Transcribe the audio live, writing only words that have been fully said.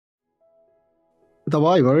The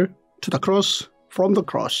Bible to the cross, from the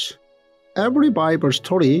cross. Every Bible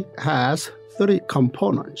story has three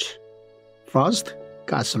components. First,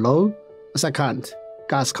 God's law. Second,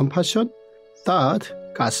 God's compassion. Third,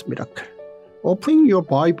 God's miracle. Opening your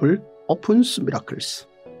Bible opens miracles.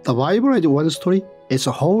 The Bible as one story is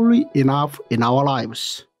wholly enough in our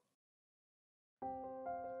lives.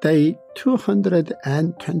 Day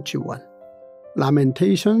 221.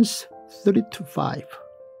 Lamentations 3-5.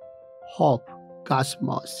 Hope, God's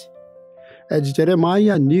mercy. As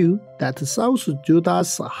Jeremiah knew that South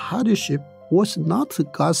Judah's hardship was not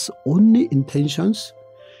God's only intentions,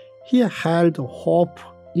 he held hope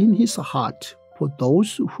in his heart for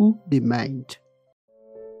those who remained.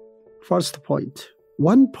 First point,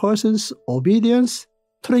 one person's obedience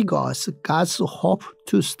triggers God's hope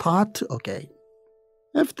to start again.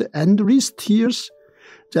 After endless tears,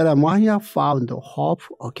 Jeremiah found hope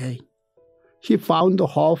again. He found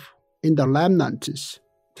hope in the Lamentations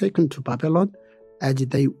taken to Babylon as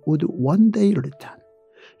they would one day return.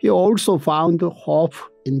 He also found hope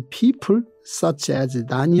in people such as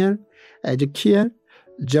Daniel, Ezekiel,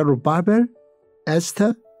 Zerubbabel,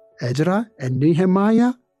 Esther, Ezra, and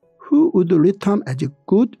Nehemiah, who would return as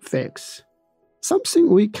good figs. Something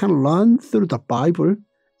we can learn through the Bible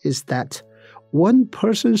is that one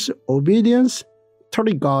person's obedience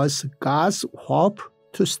triggers God's hope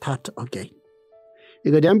to start again.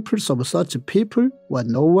 Examples of such people were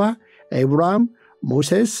Noah, Abraham,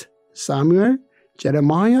 Moses, Samuel,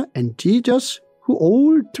 Jeremiah, and Jesus, who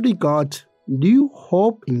all triggered new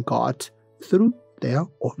hope in God through their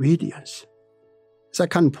obedience.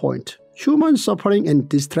 Second point, human suffering and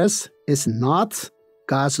distress is not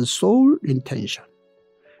God's sole intention.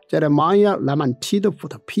 Jeremiah lamented for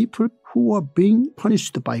the people who were being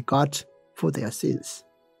punished by God for their sins.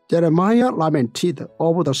 Jeremiah lamented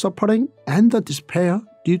over the suffering and the despair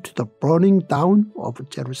due to the burning down of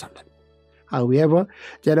Jerusalem. However,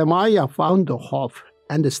 Jeremiah found hope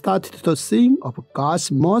and started to sing of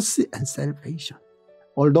God's mercy and salvation.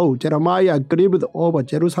 Although Jeremiah grieved over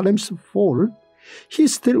Jerusalem's fall, he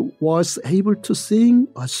still was able to sing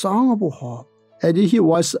a song of hope, as he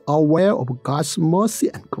was aware of God's mercy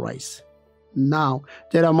and grace. Now,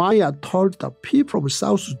 Jeremiah told the people of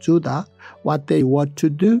South Judah what they were to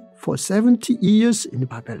do for 70 years in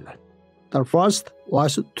Babylon. The first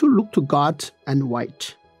was to look to God and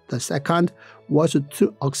wait. The second was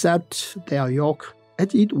to accept their yoke,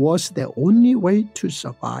 as it was their only way to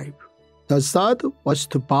survive. The third was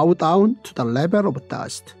to bow down to the level of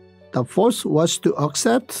dust. The fourth was to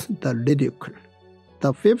accept the ridicule.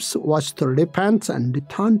 The fifth was to repent and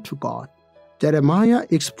return to God. Jeremiah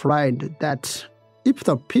explained that if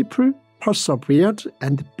the people persevered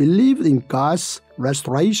and believed in God's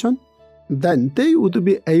restoration, then they would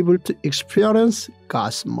be able to experience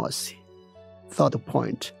God's mercy. Third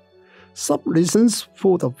point, some reasons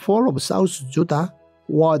for the fall of South Judah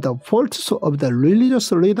were the faults of the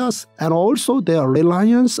religious leaders and also their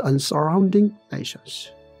reliance on surrounding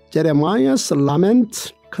nations. Jeremiah's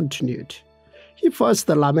lament continued. He first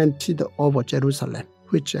lamented over Jerusalem,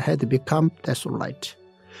 which had become desolate.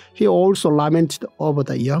 He also lamented over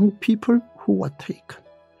the young people who were taken.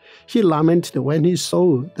 He lamented when he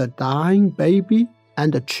saw the dying baby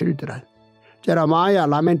and the children. Jeremiah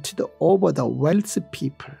lamented over the wealthy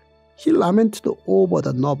people. He lamented over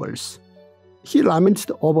the nobles. He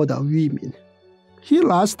lamented over the women. He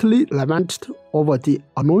lastly lamented over the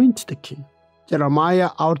anointed king. Jeremiah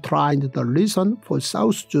outlined the reason for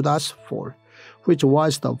South Judah's fall, which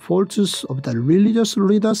was the faults of the religious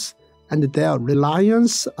leaders and their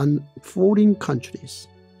reliance on foreign countries.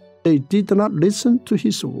 They did not listen to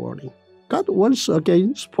his warning. God once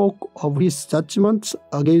again spoke of his judgments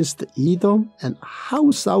against Edom and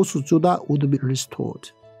how South Judah would be restored.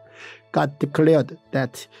 God declared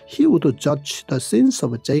that he would judge the sins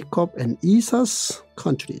of Jacob and Esau's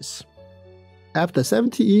countries. After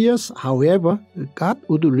 70 years, however, God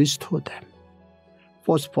would restore them.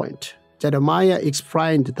 Fourth point, Jeremiah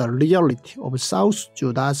explained the reality of South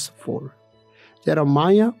Judah's fall.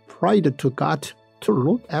 Jeremiah prayed to God to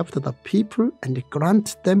look after the people and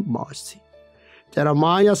grant them mercy.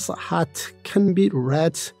 Jeremiah's heart can be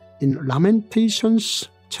read in Lamentations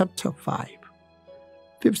chapter 5.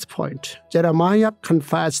 Fifth point, Jeremiah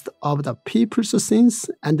confessed of the people's sins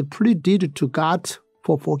and pleaded to God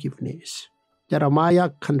for forgiveness.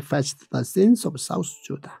 Jeremiah confessed the sins of South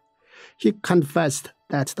Judah. He confessed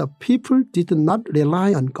that the people did not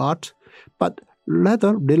rely on God, but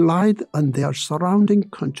rather relied on their surrounding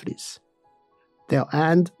countries. Their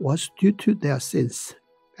end was due to their sins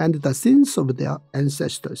and the sins of their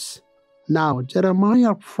ancestors. Now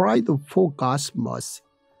Jeremiah prayed for God's mercy.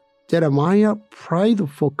 Jeremiah prayed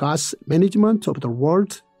for God's management of the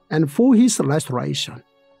world and for his restoration.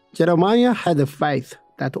 Jeremiah had faith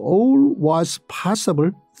that all was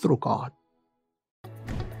possible through God.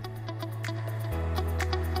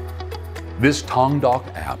 This Tongdok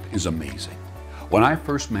app is amazing. When I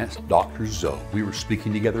first met Dr. Byoungho, we were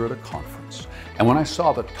speaking together at a conference. And when I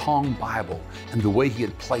saw the Tong Bible and the way he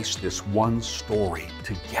had placed this one story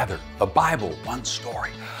together, the Bible, one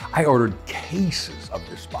story, I ordered cases of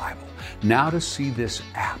this Bible. Now to see this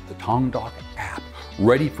app, the Tongdok app,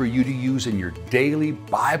 ready for you to use in your daily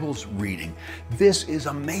Bible's reading, this is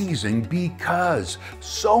amazing because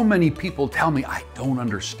so many people tell me I don't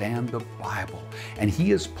understand the Bible. And he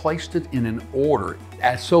has placed it in an order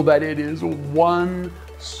so that it is one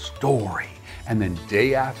story. And then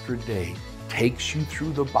day after day, takes you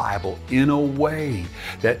through the Bible in a way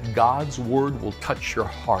that God's Word will touch your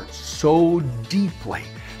heart so deeply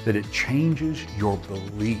that it changes your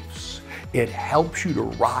beliefs. It helps you to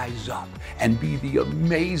rise up and be the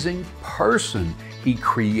amazing person He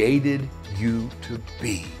created you to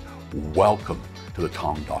be. Welcome to the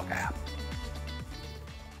Tongdok app.